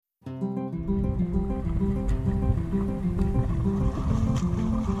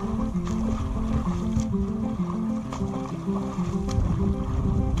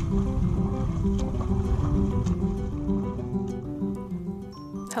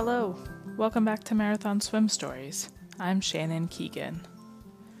Hello, welcome back to Marathon Swim Stories. I'm Shannon Keegan.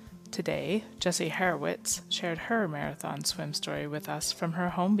 Today, Jessie Harowitz shared her marathon swim story with us from her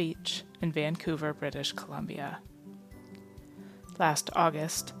home beach in Vancouver, British Columbia. Last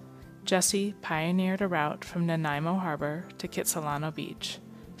August, Jessie pioneered a route from Nanaimo Harbor to Kitsilano Beach,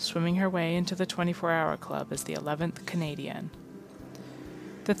 swimming her way into the 24-hour club as the 11th Canadian.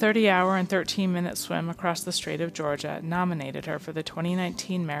 The 30-hour and 13-minute swim across the Strait of Georgia nominated her for the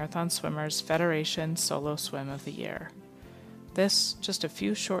 2019 Marathon Swimmers Federation Solo Swim of the Year. This just a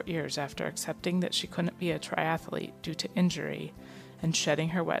few short years after accepting that she couldn't be a triathlete due to injury and shedding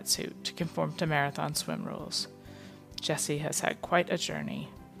her wetsuit to conform to marathon swim rules. Jessie has had quite a journey.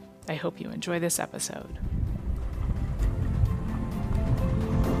 I hope you enjoy this episode.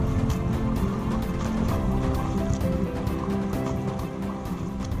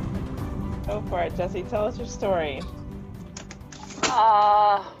 Go for it, Jessie. Tell us your story.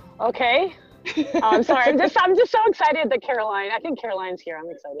 Okay. I'm sorry. I'm just so excited that I think Caroline's here. I'm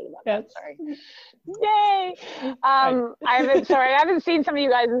excited about that. Sorry. Yay. I haven't seen some of you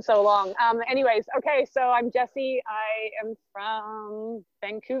guys in so long. Anyways, okay. So I'm Jessie. I am from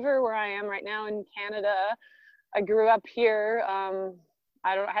Vancouver, where I am right now in Canada. I grew up here. I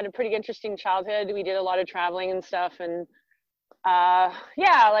had a pretty interesting childhood. We did a lot of traveling and stuff, and I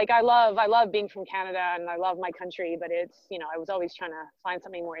love being from Canada, and I love my country, but it's, I was always trying to find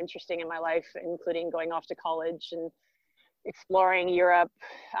something more interesting in my life, including going off to college and exploring Europe,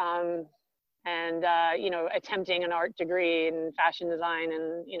 attempting an art degree in fashion design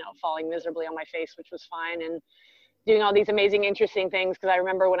and, falling miserably on my face, which was fine, and doing all these amazing, interesting things. Because I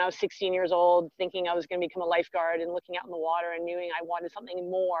remember when I was 16 years old, thinking I was going to become a lifeguard and looking out in the water and knowing I wanted something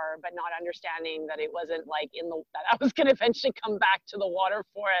more, but not understanding that it wasn't like that I was going to eventually come back to the water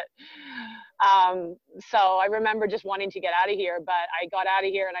for it. So I remember just wanting to get out of here, but I got out of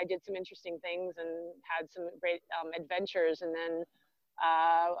here and I did some interesting things and had some great adventures. And then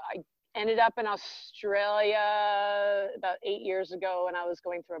I ended up in Australia about 8 years ago, and I was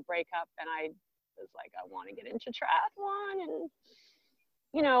going through a breakup, and I was like, I want to get into triathlon and,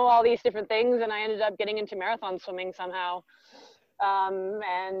 all these different things. And I ended up getting into marathon swimming somehow.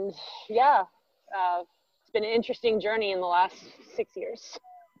 It's been an interesting journey in the last 6 years.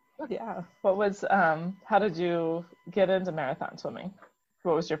 Yeah. How did you get into marathon swimming?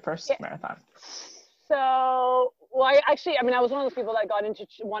 What was your first marathon? So, I was one of those people that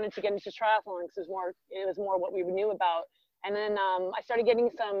wanted to get into triathlon because it was more what we knew about. And then I started getting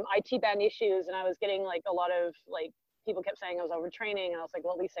some IT band issues, and I was getting like a lot of people kept saying I was overtraining, and I was like,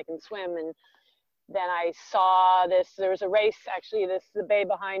 well, at least I can swim. And then I saw there was a race, actually, this is the bay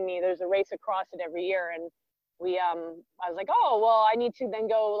behind me. There's a race across it every year. And I was like, oh, well, I need to then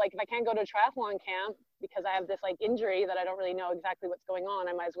go, if I can't go to a triathlon camp because I have this injury that I don't really know exactly what's going on,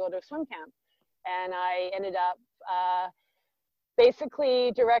 I might as well go to a swim camp. And I ended up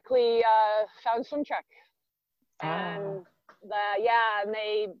basically directly found Swim Trek. And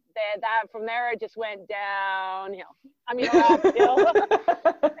from there it just went downhill. Uphill.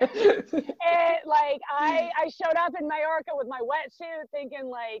 I showed up in Mallorca with my wetsuit, thinking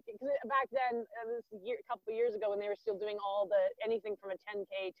back then, a couple of years ago, when they were still doing anything from a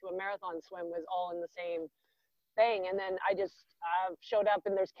 10K to a marathon swim was all in the same thing. And then I just showed up,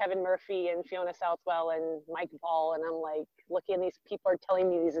 and there's Kevin Murphy and Fiona Southwell and Mike Paul, and I'm like looking, and these people are telling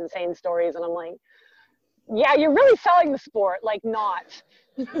me these insane stories, and I'm like, yeah, you're really selling the sport, not.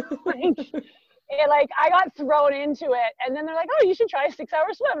 I got thrown into it, and then they're like, oh, you should try a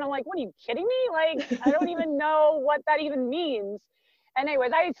 6-hour swim. And I'm like, what, are you kidding me? I don't even know what that even means.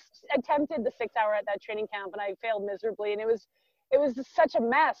 Anyways, I attempted the 6-hour at that training camp, and I failed miserably, and it was such a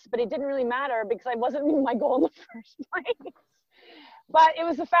mess, but it didn't really matter because I wasn't meeting my goal in the first place. But it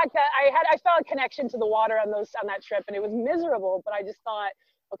was the fact that I felt a connection to the water on that trip, and it was miserable, but I just thought,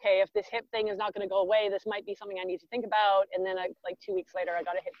 okay, if this hip thing is not going to go away, this might be something I need to think about. And then 2 weeks later, I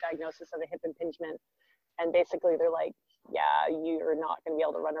got a hip diagnosis of a hip impingement. And basically they're like, yeah, you're not going to be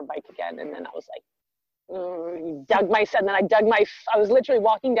able to run or bike again. And then I was like, I was literally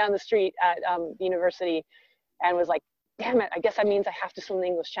walking down the street at the university and was like, damn it, I guess that means I have to swim the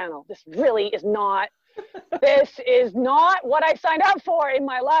English Channel. This is not what I signed up for in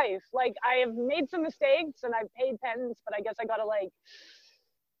my life. I have made some mistakes and I've paid penance, but I guess I got to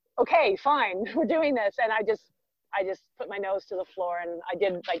okay, fine, we're doing this. And I just put my nose to the floor, and I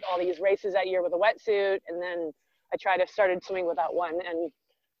did all these races that year with a wetsuit, and then I started swimming without one. And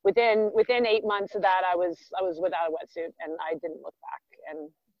within 8 months of that, I was without a wetsuit, and I didn't look back.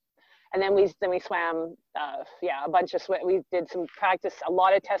 And then we swam, a bunch of we did some practice, a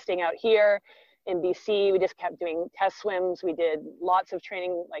lot of testing out here. in BC. We just kept doing test swims. We did lots of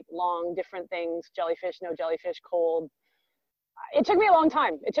training, like long, different things, jellyfish, no jellyfish, cold. It took me a long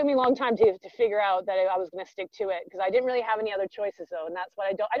time. It took me a long time to figure out that I was going to stick to it, because I didn't really have any other choices though. And that's what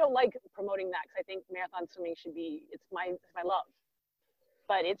I don't like promoting that, because I think marathon swimming should be, it's my love.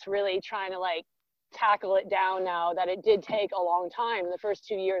 But it's really trying to like tackle it down now that it did take a long time. The first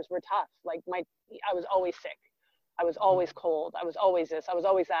 2 years were tough. Like I was always sick. I was always cold. I was always this, I was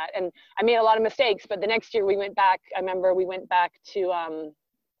always that. And I made a lot of mistakes, but the next year we went back. I remember we went back to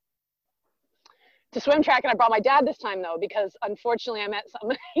swim track, and I brought my dad this time though, because unfortunately I met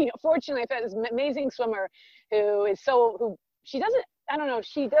fortunately I met this amazing swimmer who she doesn't, I don't know,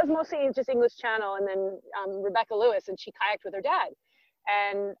 she does mostly just English Channel, and then Rebecca Lewis, and she kayaked with her dad.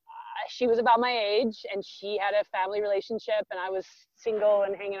 And she was about my age, and she had a family relationship, and I was single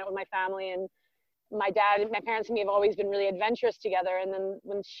and hanging out with my family. And my parents and me have always been really adventurous together. And then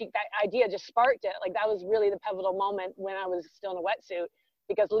when that idea just sparked it, like that was really the pivotal moment when I was still in a wetsuit,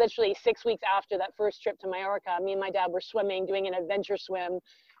 because literally 6 weeks after that first trip to Mallorca, me and my dad were swimming, doing an adventure swim,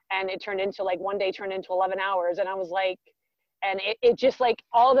 and it turned into like one day turned into 11 hours. And I was like, and it just like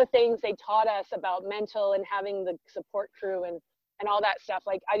all the things they taught us about mental and having the support crew and all that stuff.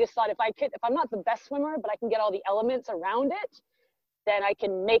 Like, I just thought if I'm not the best swimmer, but I can get all the elements around it, then I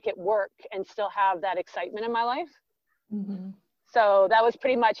can make it work and still have that excitement in my life. Mm-hmm. So that was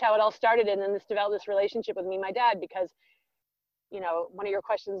pretty much how it all started. And then developed this relationship with me and my dad, because, you know, one of your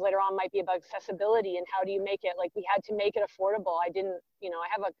questions later on might be about accessibility and how do you make it, like, we had to make it affordable. I didn't, you know,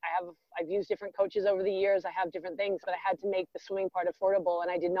 I've used different coaches over the years. I have different things, but I had to make the swimming part affordable. And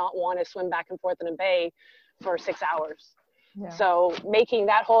I did not want to swim back and forth in a bay for 6 hours. Yeah. So making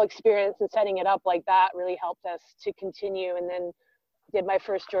that whole experience and setting it up like that really helped us to continue. And then did my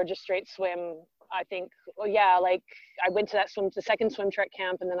first Georgia Strait swim, I think, like I went to the second swim track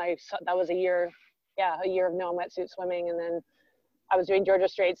camp, and then that was a year of no wetsuit swimming. And then I was doing Georgia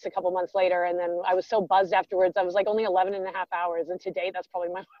Straits a couple months later, and then I was so buzzed afterwards. I was like only 11 and a half hours. And to date, that's probably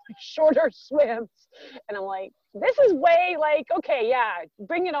my shorter swims. And I'm like, this is way like, okay, yeah,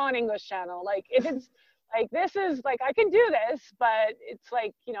 bring it on, English Channel. Like, if it's like, this is like, I can do this, but it's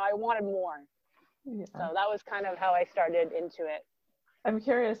like, you know, I wanted more. Yeah. So that was kind of how I started into it. I'm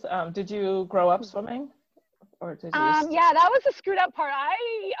curious, did you grow up swimming? Or did you yeah, that was the screwed up part.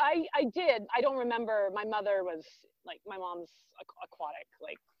 I did. I don't remember. My mother was like, my mom's aquatic.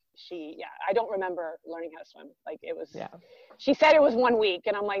 Like I don't remember learning how to swim. Like it was, she said it was 1 week,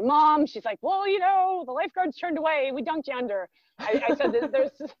 and I'm like, Mom, she's like, well, you know, the lifeguards turned away. We dunked you under. I said,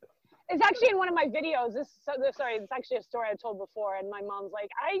 it's actually in one of my videos. Sorry, it's actually a story I told before. And my mom's like,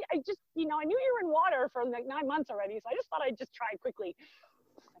 I just, you know, I knew you were in water for like 9 months already. So I just thought I'd just try quickly.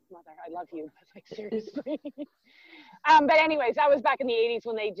 Like, Mother, I love you. Like, seriously. But anyways, that was back in the 80s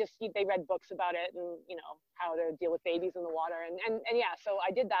when they read books about it and, you know, how to deal with babies in the water. And yeah, so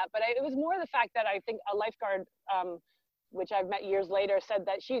I did that. But it was more the fact that I think a lifeguard, which I've met years later, said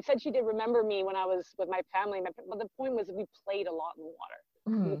she did remember me when I was with my family. But the point was that we played a lot in the water.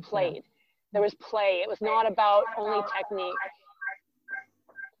 We played. Yeah. There was play. It was not about only technique.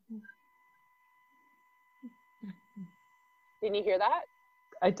 Didn't you hear that?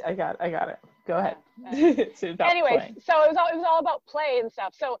 I got it. Go ahead. Anyways, so it was all about play and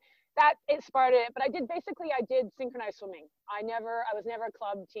stuff. So that inspired it. But I did synchronized swimming. I was never a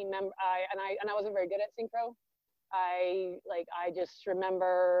club team member. And I wasn't very good at synchro. I just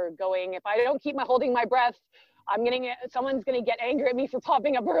remember going, if I don't keep holding my breath, someone's gonna get angry at me for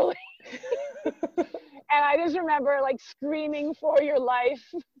popping up early. And I just remember like screaming for your life,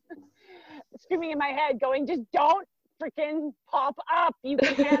 screaming in my head, going, just don't freaking pop up. You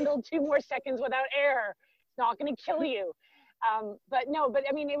can handle 2 more seconds without air. It's not gonna kill you. But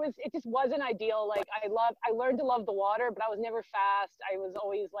I mean, it just wasn't ideal. Like I learned to love the water, but I was never fast. I was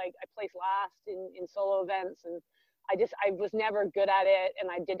always like, I placed last in solo events, and I was never good at it.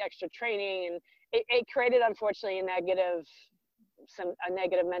 And I did extra training, and it created, unfortunately, a negative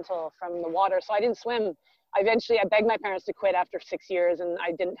mental from the water. So I didn't swim. I begged my parents to quit after 6 years, and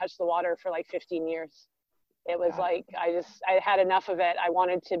I didn't touch the water for like 15 years. It was like, I had enough of it. I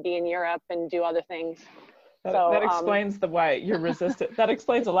wanted to be in Europe and do other things. That explains why you're resistant. That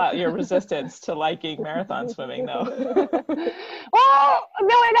explains a lot, your resistance to liking marathon swimming, though. Well,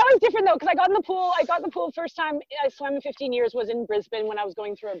 no, that was different though, because I got in the pool first time I swam in 15 years was in Brisbane when I was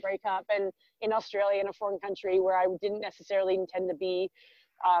going through a breakup, and in Australia, in a foreign country where I didn't necessarily intend to be,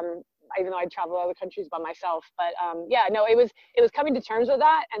 even though I'd traveled other countries by myself. But it was coming to terms with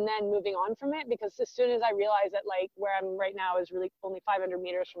that and then moving on from it, because as soon as I realized that like where I'm right now is really only 500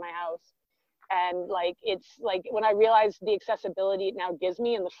 meters from my house. And like, it's like when I realized the accessibility it now gives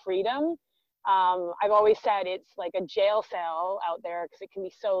me and the freedom, I've always said it's like a jail cell out there because it can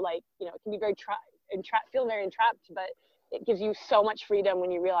be so like, you know, it can be very feel very entrapped, but it gives you so much freedom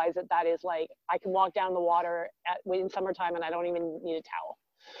when you realize that that is like, I can walk down the water in summertime and I don't even need a towel.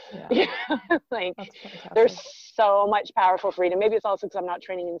 Yeah. Like there's so much powerful freedom. Maybe it's also because I'm not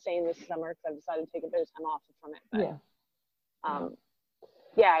training insane this summer because I've decided to take a bit of time off from it. But,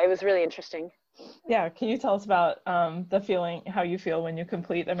 yeah, it was really interesting. Yeah. Can you tell us about the feeling, how you feel when you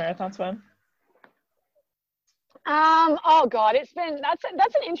complete a marathon swim? Oh God, that's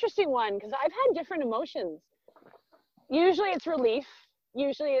an interesting one because I've had different emotions. Usually it's relief.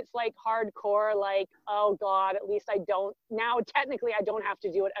 Usually it's like hardcore, like, oh God, at least technically I don't have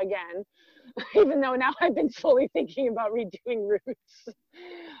to do it again, even though now I've been slowly thinking about redoing routes.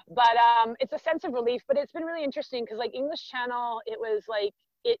 But it's a sense of relief, but it's been really interesting because like English Channel, it was like,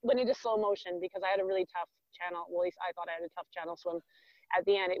 it went into slow motion because I had a really tough channel. Well, at least I thought I had a tough channel swim at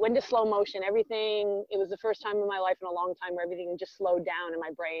the end. It went into slow motion. Everything, it was the first time in my life in a long time where everything just slowed down in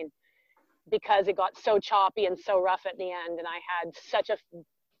my brain because it got so choppy and so rough at the end. And I had such a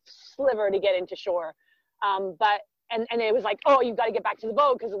sliver to get into shore. But it was like, oh, you've got to get back to the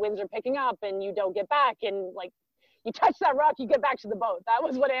boat because the winds are picking up and you don't get back. And like, you touch that rock, you get back to the boat. That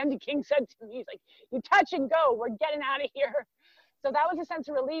was what Andy King said to me. He's like, you touch and go, we're getting out of here. So that was a sense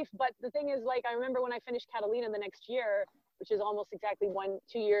of relief. But the thing is, like, I remember when I finished Catalina the next year, which is almost exactly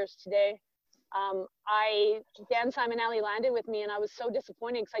 2 years today, Dan Simonelli landed with me and I was so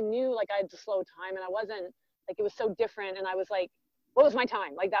disappointed because I knew like I had to slow time and I wasn't, like, it was so different. And I was like, what was my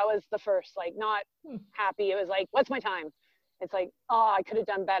time? Like, that was the first, like, not happy. It was like, what's my time? It's like, oh, I could have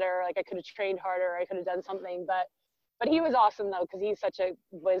done better. Like, I could have trained harder. I could have done something. But he was awesome though, because he's such a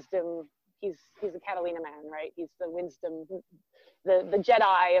wisdom. He's a Catalina man, right? He's the wisdom, the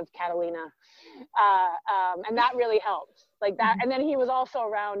Jedi of Catalina. And that really helped. Like that. And then he was also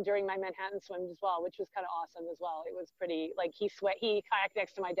around during my Manhattan swims as well, which was kind of awesome as well. It was pretty, like, he kayaked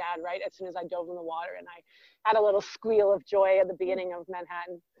next to my dad right as soon as I dove in the water, and I had a little squeal of joy at the beginning of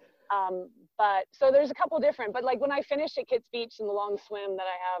Manhattan. But so there's a couple different, but like when I finished at Kitts Beach in the long swim that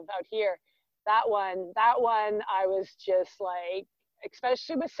I have out here, that one, I was just like,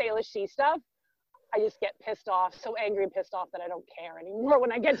 especially with Salish Sea stuff, I just get pissed off, so angry and pissed off that I don't care anymore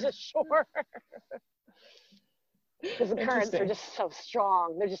when I get to shore. Because the currents are just so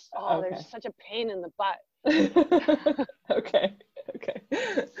strong. They're just, they're just such a pain in the butt. Okay.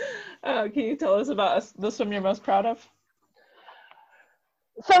 Can you tell us about the swim you're most proud of?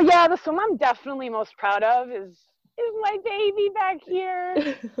 So yeah, the swim I'm definitely most proud of is my baby back here.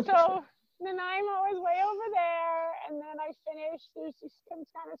 So Nanaimo is way over there, and then I finished. There's just can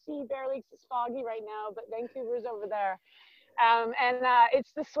kind of see barely, it's foggy right now, but Vancouver's over there. And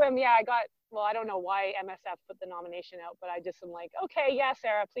it's the swim. Yeah, I got. Well, I don't know why MSF put the nomination out, but I just am like, okay, yeah,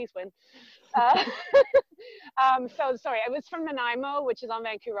 Sarah, please win. So sorry, I was from Nanaimo, which is on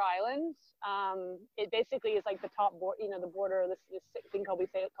Vancouver Island. It basically is like the top the border of this thing called the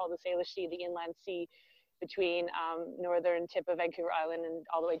Salish Sea, the inland sea between northern tip of Vancouver Island and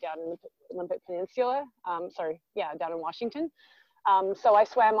all the way down in the Olympic Peninsula. Down in Washington. So I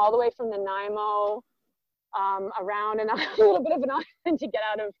swam all the way from Nanaimo around and a little bit of an island to get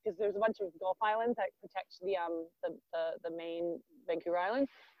out of, because there's a bunch of Gulf islands that protect the main Vancouver Island.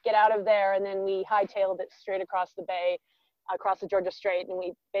 Get out of there, and then we hightailed it straight across the bay, across the Georgia Strait, and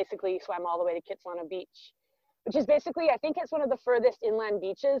we basically swam all the way to Kitsilano Beach, which is basically, I think it's one of the furthest inland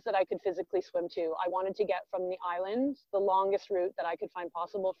beaches that I could physically swim to. I wanted to get from the island, the longest route that I could find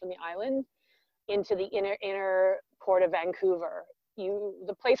possible from the island, into the inner port of Vancouver.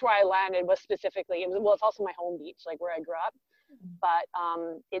 The place where I landed was specifically, it's also my home beach, like where I grew up, but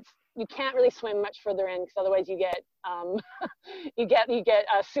you can't really swim much further in, because otherwise you get you get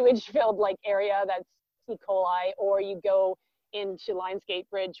a sewage filled like area that's E. coli, or you go into Lionsgate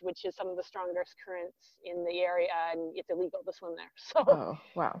Bridge, which is some of the strongest currents in the area, and it's illegal to swim there. So,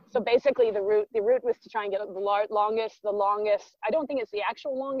 wow. So basically the route was to try and get the longest, I don't think it's the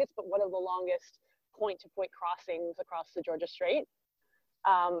actual longest, but one of the longest point-to-point crossings across the Georgia Strait.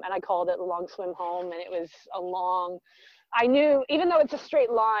 And I called it the long swim home, and it was I knew, even though it's a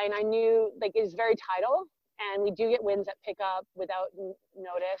straight line, I knew like it's very tidal, and we do get winds that pick up without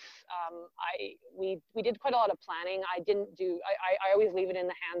notice. We did quite a lot of planning. I always leave it in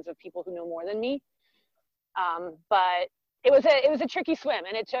the hands of people who know more than me. But it was a tricky swim,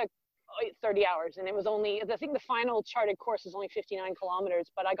 and it took 30 hours, and it was only, I think the final charted course was only 59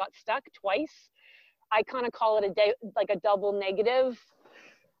 kilometers, but I got stuck twice. I kind of call it a double negative.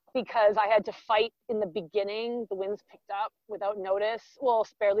 because I had to fight in the beginning. The winds picked up without notice, well,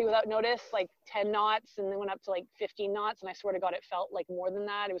 barely without notice, like 10 knots, and then went up to like 15 knots. And I swear to God, it felt like more than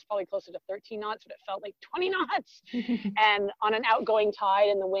that. It was probably closer to 13 knots, but it felt like 20 knots. And on an outgoing tide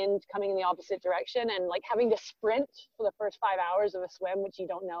and the wind coming in the opposite direction, and like having to sprint for the first 5 hours of a swim, which you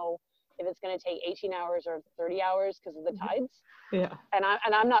don't know if it's going to take 18 hours or 30 hours because of the tides. Yeah. And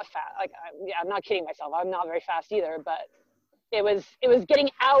I'm not fast. Like, I'm not kidding myself. I'm not very fast either, but it was getting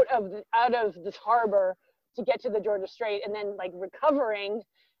out of this harbor to get to the Georgia Strait, and then like recovering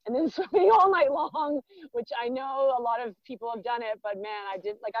and then swimming all night long, which I know a lot of people have done it, but man,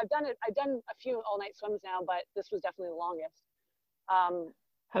 I've done a few all night swims now, but this was definitely the longest.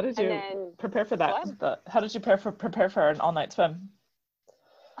 How did you prepare for that? How did you prepare for an all night swim?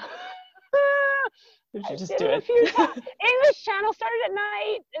 Did you just do it? English Channel started at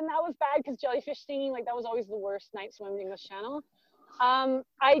night, and that was bad because jellyfish stinging, like that was always the worst night swim in English Channel.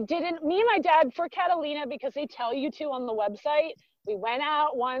 Me and my dad for Catalina, because they tell you to on the website, we went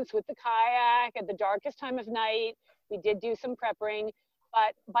out once with the kayak at the darkest time of night. We did do some prepping,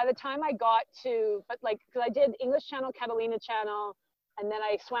 but by the time I got to, because I did English Channel, Catalina Channel, and then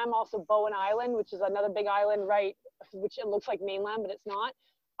I swam also Bowen Island, which is another big island, right, which it looks like mainland, but it's not.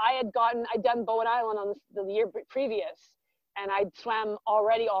 I'd done Bowen Island on the year previous, and I'd swam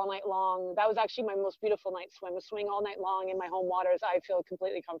already all night long. That was actually my most beautiful night swim, was swimming all night long in my home waters. I feel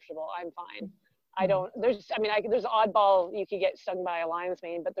completely comfortable. I'm fine. There's oddball, you could get stung by a lion's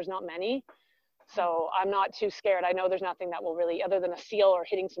mane, but there's not many. So I'm not too scared. I know there's nothing that will really, other than a seal or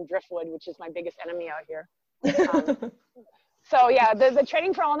hitting some driftwood, which is my biggest enemy out here. So yeah, the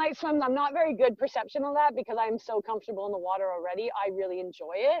training for all night swims, I'm not very good perception of that because I'm so comfortable in the water already. I really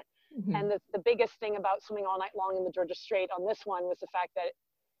enjoy it. Mm-hmm. And the biggest thing about swimming all night long in the Georgia Strait on this one was the fact that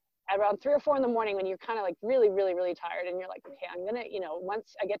around 3 or 4 in the morning, when you're kind of like really, really, really tired and you're like, okay, I'm going to,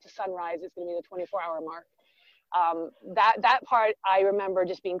 once I get to sunrise, it's going to be the 24-hour mark. That part, I remember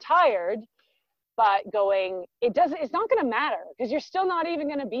just being tired, but going, it's not going to matter because you're still not even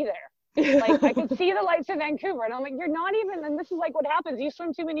going to be there. Like I could see the lights of Vancouver, and I'm like, you're not even, and this is like what happens. You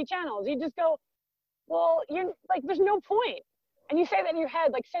swim too many channels. You just go, well, you're like, there's no point. And you say that in your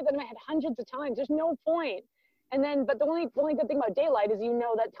head, like say that in my head hundreds of times, there's no point. And then, but the only good thing about daylight is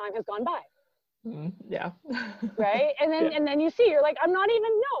that time has gone by. Yeah. Right. And then, and then you see, you're like, I'm not,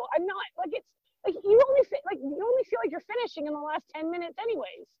 like, it's like, you only feel like you're finishing in the last 10 minutes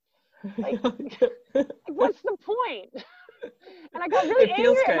anyways. Like what's the point? And I got really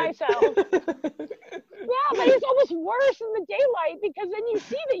angry at myself. Yeah, but it's almost worse in the daylight because then you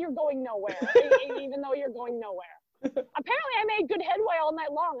see that you're going nowhere, even though you're going nowhere. Apparently, I made good headway all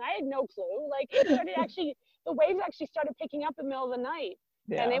night long. I had no clue. Like the waves actually started picking up in the middle of the night.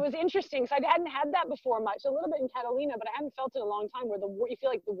 Yeah. And it was interesting. So I hadn't had that before much, a little bit in Catalina, but I hadn't felt it in a long time where you feel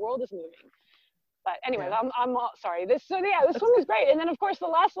like the world is moving. But anyway, yeah. I'm sorry. This swim was great. And then of course the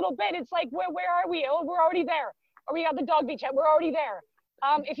last little bit, it's like, where are we? Oh, we're already there. Or we got the dog beach. We're already there.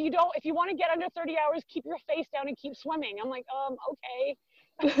 If you want to get under 30 hours, keep your face down and keep swimming. I'm like, okay.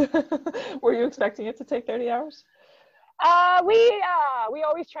 Were you expecting it to take 30 hours? We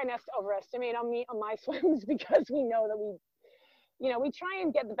always try not to overestimate on my swims because we know that we try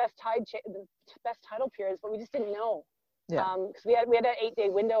and get the best tidal periods, but we just didn't know. Yeah. Because we had an 8-day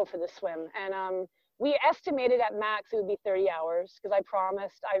window for the swim, and we estimated at max it would be 30 hours because I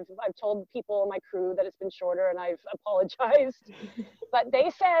promised. I've told people in my crew that it's been shorter, and I've apologized. But they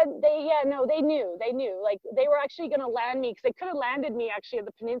said they knew. Like they were actually going to land me because they could have landed me actually at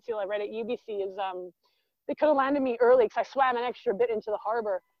the peninsula right at UBC. They could have landed me early because I swam an extra bit into the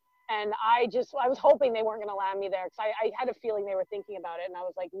harbor, and I was hoping they weren't going to land me there because I had a feeling they were thinking about it, and I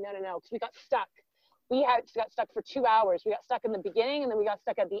was like, no, because we got stuck. We got stuck for 2 hours. We got stuck in the beginning, and then we got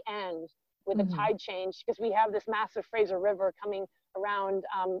stuck at the end with the tide change because we have this massive Fraser River coming around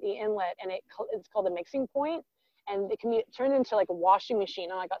the inlet, and it's called a mixing point, and it can be turned into like a washing machine,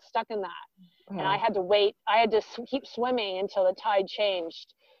 and I got stuck in that. And I had to wait. I had to keep swimming until the tide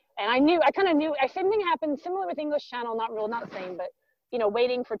changed. And I kind of knew. Same thing happened similar with English Channel, not the same, but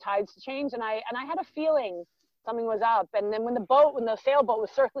waiting for tides to change. And I had a feeling something was up. And then when the sailboat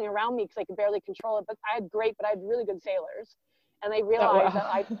was circling around me because I could barely control it, but I had really good sailers, and they realized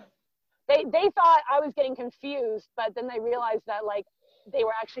that they thought I was getting confused, but then they realized that like they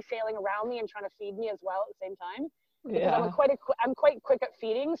were actually sailing around me and trying to feed me as well at the same time. Because I'm quite quick at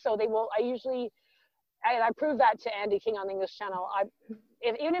feeding, so I proved that to Andy King on the English Channel.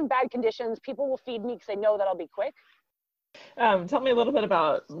 Even in bad conditions, people will feed me because they know that I'll be quick. Tell me a little bit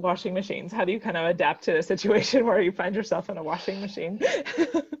about washing machines. How do you kind of adapt to a situation where you find yourself in a washing machine?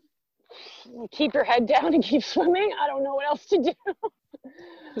 keep your head down and keep swimming. I don't know what else to do.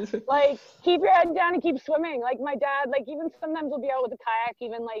 Like, keep your head down and keep swimming. Like, my dad, like, even sometimes we'll be out with a kayak,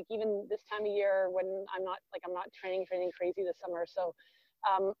 even this time of year when I'm not training crazy this summer. So,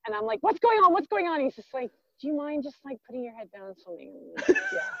 and I'm like, what's going on? What's going on? He's just like, do you mind just like putting your head down and swimming? And like,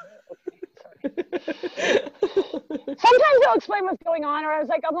 yeah, okay, sorry. Sometimes I'll explain what's going on, or I'm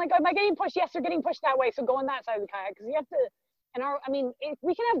like, am I getting pushed? Yes, you're getting pushed that way. So go on that side of the kayak, because you have to. And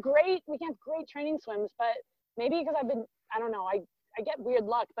we can have great training swims, but maybe because I don't know, I get weird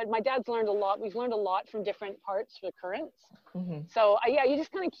luck, but my dad's learned a lot. We've learned a lot from different parts for the currents. Mm-hmm. So yeah, you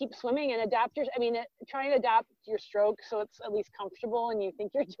just kind of keep swimming and try and adapt your stroke so it's at least comfortable and you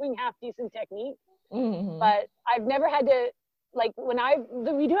think you're doing half decent technique. Mm-hmm. But I've never had to, like,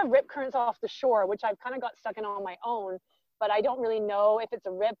 we do have rip currents off the shore, which I've kind of got stuck in on my own, but I don't really know if it's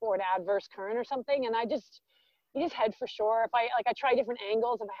a rip or an adverse current or something. And you just head for shore. If I try different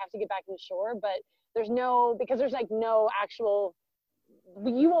angles if I have to get back to the shore, but because there's like no actual,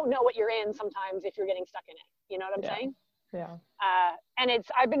 you won't know what you're in sometimes if you're getting stuck in it. You know what I'm saying? Yeah. And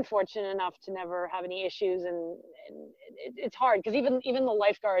I've been fortunate enough to never have any issues, and it's hard because even the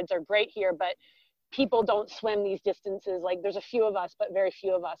lifeguards are great here, but people don't swim these distances. Like, there's a few of us, but very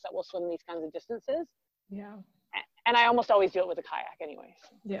few of us that will swim these kinds of distances. Yeah. And I almost always do it with a kayak anyways.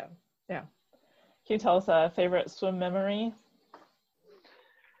 Yeah. Yeah. Can you tell us a favorite swim memory?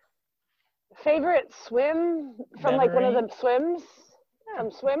 Favorite swim from like one of the swims? Yeah.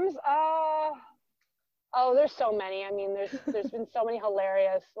 From swims? Oh, there's so many. I mean, there's been so many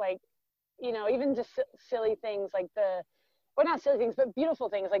hilarious, like, you know, even just silly things like not silly things, but beautiful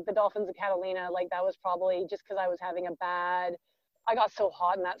things like the Dolphins of Catalina. Like, that was probably just because I got so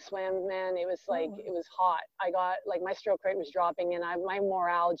hot in that swim, man. It was like, it was hot. I got like, my stroke rate was dropping and my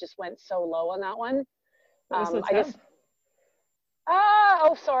morale just went so low on that one.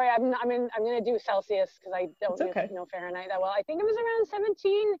 Sorry. I'm going to do Celsius because I don't know Fahrenheit that well. I think it was around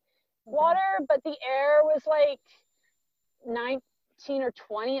 17 water, but the air was like 19 or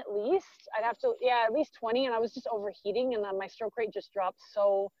 20 at least. At least 20. And I was just overheating, and then my stroke rate just dropped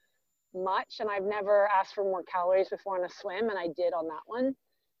so much, and I've never asked for more calories before on a swim, and I did on that one.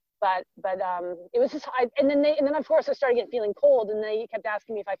 But it was just and then of course I started feeling cold, and they kept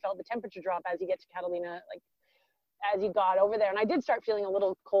asking me if I felt the temperature drop as you get to Catalina, like as you got over there, and I did start feeling a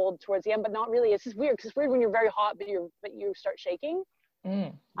little cold towards the end, but not really. It's just weird because it's weird when you're very hot but you start shaking.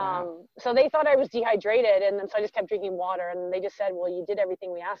 Wow. So they thought I was dehydrated, and then so I just kept drinking water, and they just said, well, you did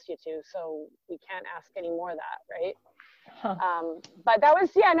everything we asked you to, so we can't ask any more of that, right? Huh. But that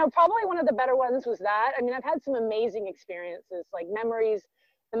was, probably one of the better ones was that. I mean, I've had some amazing experiences, like the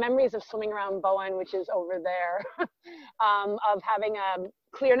memories of swimming around Bowen, which is over there, of having a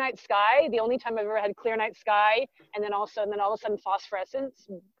clear night sky. The only time I've ever had clear night sky, and then all of a sudden phosphorescence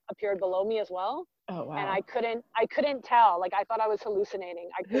appeared below me as well. Oh, wow. And I couldn't tell. Like, I thought I was hallucinating.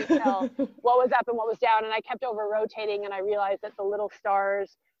 I couldn't tell what was up and what was down. And I kept over rotating, and I realized that the little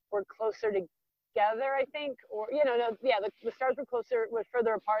stars were closer together, I think, or the stars were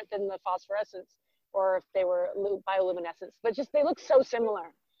further apart than the phosphorescence, or if they were bioluminescence, but just they look so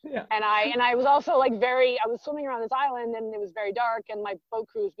similar. Yeah. And I was also like I was swimming around this island, and it was very dark, and my boat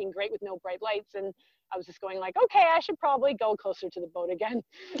crew was being great with no bright lights, and I was just going like, okay, I should probably go closer to the boat again,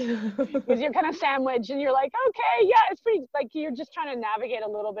 because you're kind of sandwiched, and you're like, okay, yeah, it's pretty, like, you're just trying to navigate a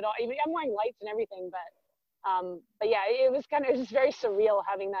little bit. I'm wearing lights and everything, but yeah, it was just very surreal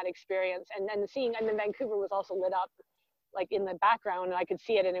having that experience, and then Vancouver was also lit up, like in the background, and I could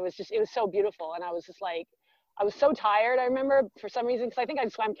see it, and it was so beautiful, and I was just like, I was so tired, I remember, for some reason, because I think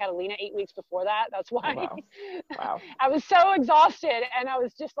I'd swam Catalina 8 weeks before that. That's why. Oh, wow. I was so exhausted, and I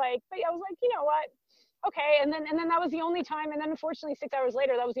was just like, but I was like, you know what? Okay. And then that was the only time. And then unfortunately, 6 hours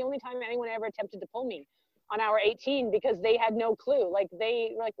later, that was the only time anyone ever attempted to pull me on hour 18, because they had no clue. Like,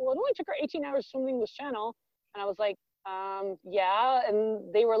 they were like, well, it only took her 18 hours swimming this channel. And I was like, yeah.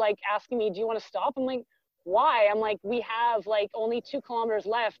 And they were like asking me, do you want to stop? I'm like, why? I'm like, we have like only 2 kilometers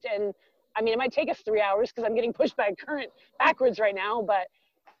left. And I mean, it might take us 3 hours because I'm getting pushed by a current backwards right now. But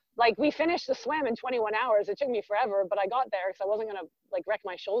like, we finished the swim in 21 hours. It took me forever, but I got there because I wasn't going to like wreck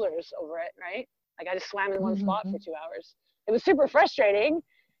my shoulders over it. Right. Like, I just swam in one spot for 2 hours. It was super frustrating.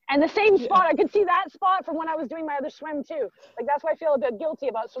 And the same spot, I could see that spot from when I was doing my other swim too. Like, that's why I feel a bit guilty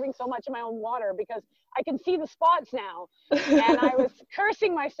about swimming so much in my own water, because I can see the spots now. And I was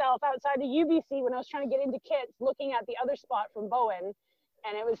cursing myself outside of UBC when I was trying to get into kits, looking at the other spot from Bowen.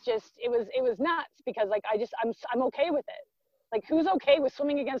 And it was just, it was nuts, because like, I'm okay with it. Like, who's okay with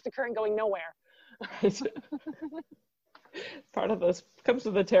swimming against the current going nowhere? Right. Part of this comes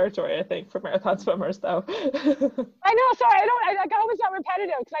with the territory, I think, for marathon swimmers, though. I know. Sorry, I always got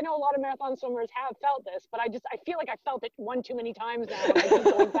repetitive because I know a lot of marathon swimmers have felt this, but I feel like I felt it one too many times now. And I keep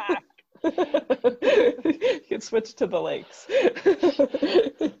going back. You can switch to the lakes.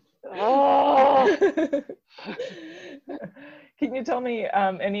 Oh. Can you tell me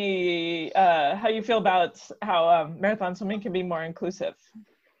how you feel about how marathon swimming can be more inclusive?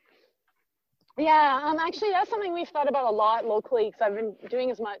 Yeah, actually, that's something we've thought about a lot locally because I've been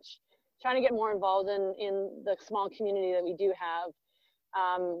doing trying to get more involved in the small community that we do have,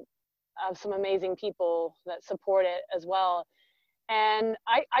 of some amazing people that support it as well. And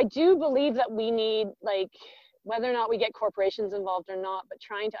I do believe that we need, like, whether or not we get corporations involved or not, but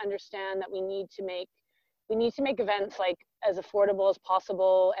trying to understand that we need to make events like as affordable as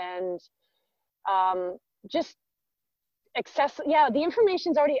possible and just the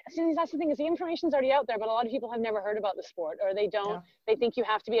information's already, that's the thing, is the information's already out there, but a lot of people have never heard about the sport, or they think you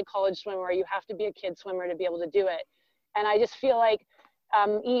have to be a college swimmer or you have to be a kid swimmer to be able to do it. And I just feel like,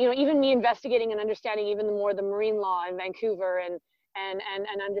 even me investigating and understanding even more the marine law in Vancouver and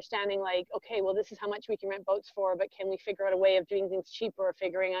understanding, like, okay, well, this is how much we can rent boats for, but can we figure out a way of doing things cheaper or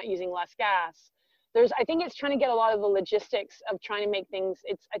figuring out using less gas? I think it's trying to get a lot of the logistics of trying to make things,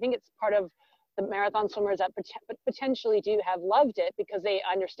 I think it's part of the marathon swimmers that potentially do have loved it because they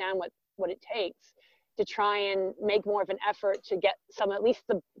understand what it takes to try and make more of an effort to get at least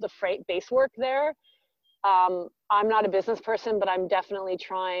the freight base work there. I'm not a business person, but I'm definitely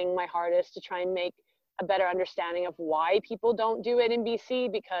trying my hardest to try and make a better understanding of why people don't do it in BC,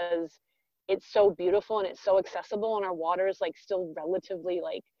 because it's so beautiful and it's so accessible, and our water is like still relatively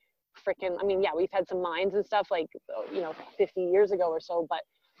like freaking, I mean, yeah, we've had some mines and stuff like, 50 years ago or so, but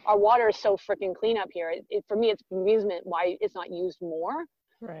our water is so freaking clean up here. For me, it's amusement why it's not used more.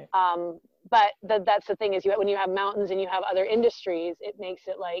 Right. But that's the thing is when you have mountains and you have other industries, it makes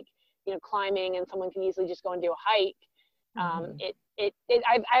it like, climbing, and someone can easily just go and do a hike. I've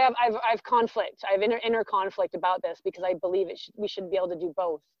conflict. I have inner conflict about this because I believe we should be able to do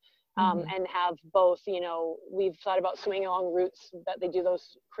both. And have both, we've thought about swimming along routes that they do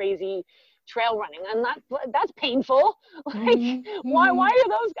those crazy trail running, and that's painful. Like, why are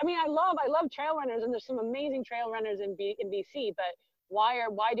those? I mean, I love trail runners, and there's some amazing trail runners in BC, but why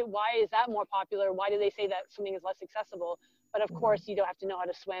is that more popular? Why do they say that swimming is less accessible? But of course, you don't have to know how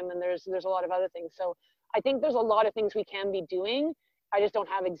to swim, and there's a lot of other things. So I think there's a lot of things we can be doing. I just don't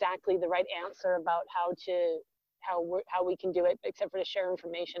have exactly the right answer about how we can do it, except for to share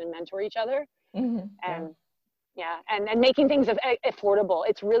information and mentor each other. And making things affordable.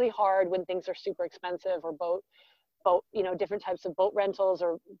 It's really hard when things are super expensive, or boat, different types of boat rentals,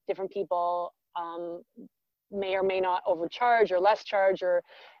 or different people may or may not overcharge or less charge,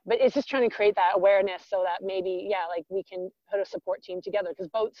 but it's just trying to create that awareness so that maybe, like, we can put a support team together, because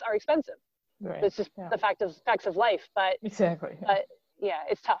boats are expensive. Right. It's just the facts of life, but exactly. But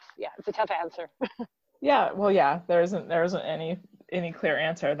it's tough. Yeah, it's a tough answer. There isn't any clear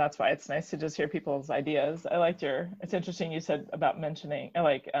answer. That's why it's nice to just hear people's ideas. I liked it's interesting you said about mentioning,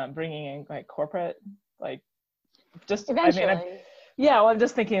 bringing in like corporate, like, just, eventually. I'm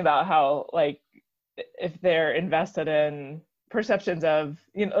just thinking about how, like, if they're invested in perceptions of,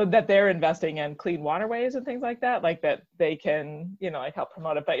 that they're investing in clean waterways and things like that, like that they can, like help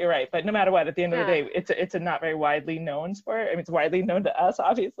promote it. But you're right. But no matter what, at the end of the day, it's a not very widely known sport. I mean, it's widely known to us,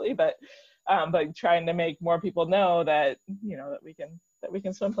 obviously, but trying to make more people know that, that we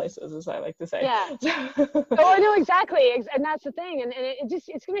can swim places, as I like to say. Yeah. Oh, no, exactly. And that's the thing. And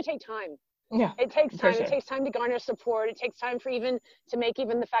it's going to take time. Yeah. It takes time. Sure. It takes time to garner support. It takes time to make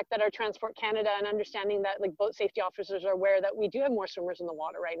the fact that our Transport Canada and understanding that, like, boat safety officers are aware that we do have more swimmers in the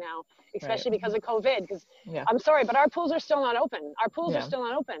water right now, especially because of COVID. Because I'm sorry, but our pools are still not open. Our pools are still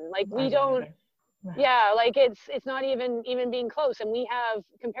not open. Like, we don't. Yeah, like it's not even being close. And we have,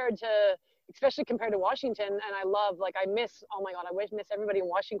 especially compared to Washington, and I miss everybody in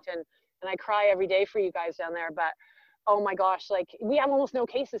Washington, and I cry every day for you guys down there. But oh my gosh, like, we have almost no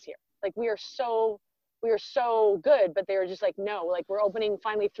cases here. Like, we are so good, but they were just like, no, like, we're opening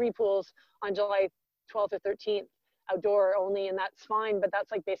finally 3 pools on July 12th or 13th, outdoor only, and that's fine, but that's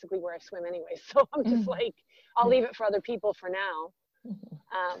like basically where I swim anyway. So I'm just like, I'll leave it for other people for now.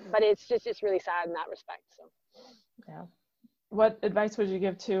 But it's really sad in that respect. So yeah. What advice would you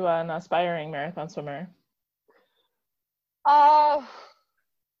give to an aspiring marathon swimmer? Oh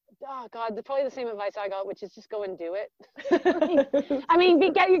God, probably the same advice I got, which is just go and do it. I mean,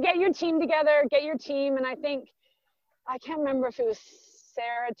 get your team together, and I think, I can't remember if it was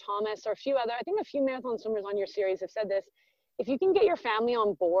Sarah Thomas or a few marathon swimmers on your series have said this. If you can get your family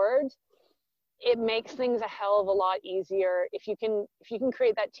on board, it makes things a hell of a lot easier if you can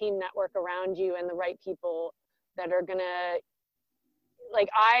create that team network around you and the right people that are gonna, like,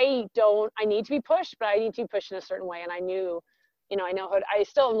 I need to be pushed, but I need to be pushed in a certain way. And I knew, I know how I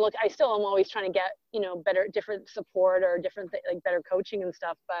still am always trying to get, better, different support or different, like better coaching and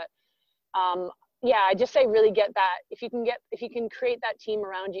stuff. But yeah, I just say really get that. If you can create that team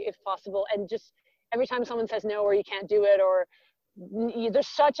around you, if possible, and just every time someone says no, or you can't do it, or there's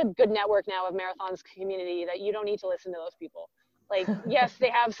such a good network now of marathons community that you don't need to listen to those people. Like, yes, they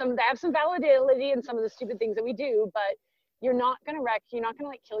have some validity in some of the stupid things that we do, but you're not going to wreck, you're not going to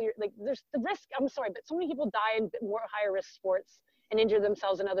like kill your, like there's the risk. I'm sorry, but so many people die in more higher risk sports and injure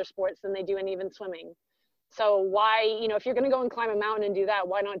themselves in other sports than they do in even swimming. So why, if you're going to go and climb a mountain and do that,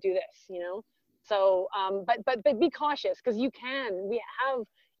 why not do this, So, but be cautious, because we have,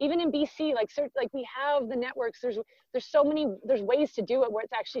 even in BC, like we have the networks, there's ways to do it where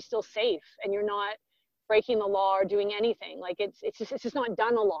it's actually still safe and you're not breaking the law or doing anything. Like it's just not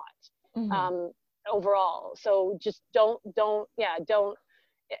done a lot. Mm-hmm. Overall. So just don't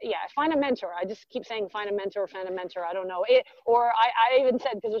find a mentor. I just keep saying find a mentor. I don't know it, or I even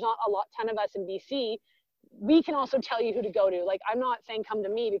said, because there's not a ton of us in BC, we can also tell you who to go to. Like, I'm not saying come to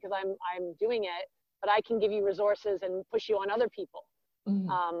me because I'm doing it, but I can give you resources and push you on other people.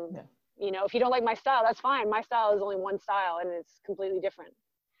 Mm-hmm. If you don't like my style, that's fine. My style is only one style and it's completely different.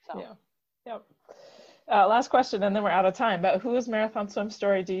 So yep. Last question and then we're out of time, but whose marathon swim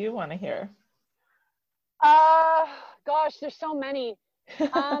story do you want to hear? Gosh, there's so many.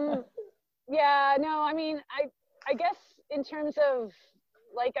 Yeah, no, I mean, I guess in terms of,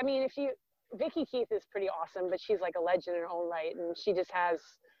 like, I mean, Vicky Keith is pretty awesome, but she's like a legend in her own right, and she just has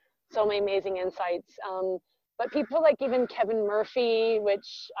so many amazing insights. But people like even Kevin Murphy,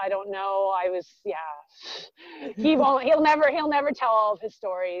 which I don't know, he'll never tell all of his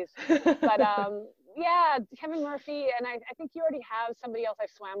stories. But yeah, Kevin Murphy, and I think you already have somebody else I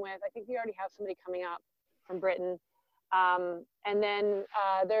swam with. I think you already have somebody coming up from Britain. And then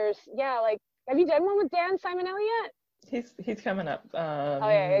there's, like, have you done one with Dan Simonelli yet? He's coming up.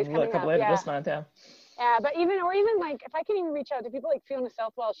 He's coming a couple later this month, yeah. Yeah, but even like, if I can even reach out to people like Fiona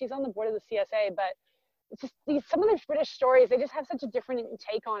Southwell, she's on the board of the CSA, but it's just some of the British stories, they just have such a different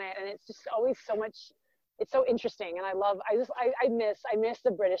take on it, and it's just always so much, it's so interesting. And I miss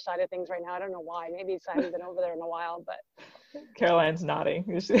the British side of things right now. I don't know why. Maybe it's I haven't been over there in a while, but Caroline's nodding.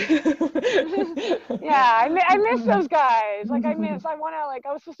 Yeah, I miss those guys. Like I was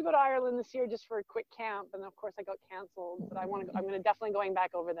supposed to go to Ireland this year just for a quick camp, and of course I got canceled, but I'm going to definitely going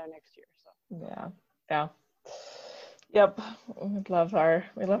back over there next year. So yeah. Yep. We love our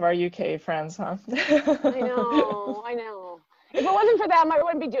UK friends, huh? I know. If it wasn't for them, I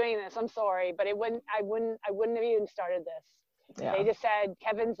wouldn't be doing this. I'm sorry, but I wouldn't have even started this. Yeah. They just said,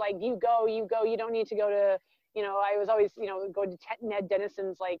 Kevin's like, you go. You don't need to go to, I was always, go to Ned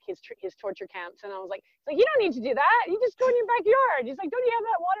Denison's, like his torture camps. And I was like, you don't need to do that. You just go in your backyard. He's like, don't you have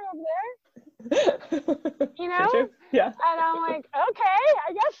that water over there? Yeah. And I'm like, okay,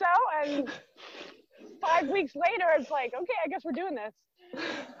 I guess so. And 5 weeks later, it's like, okay, I guess we're doing this.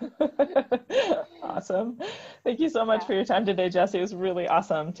 Awesome. Thank you so much for your time today, Jessie. It was really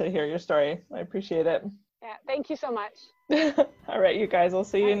awesome to hear your story. I appreciate it. Yeah, thank you so much. All right, you guys, we'll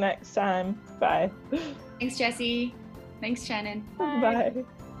see you next time. Bye. Thanks, Jessie. Thanks, Shannon. Bye.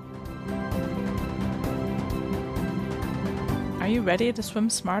 Are you ready to swim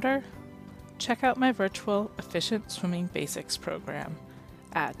smarter? Check out my virtual Efficient Swimming Basics program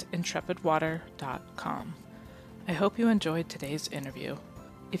at intrepidwater.com. I hope you enjoyed today's interview.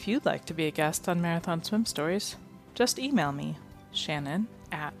 If you'd like to be a guest on Marathon Swim Stories, just email me,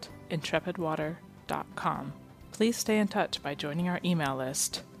 shannon@intrepidwater.com. Please stay in touch by joining our email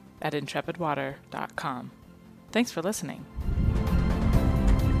list at intrepidwater.com. Thanks for listening.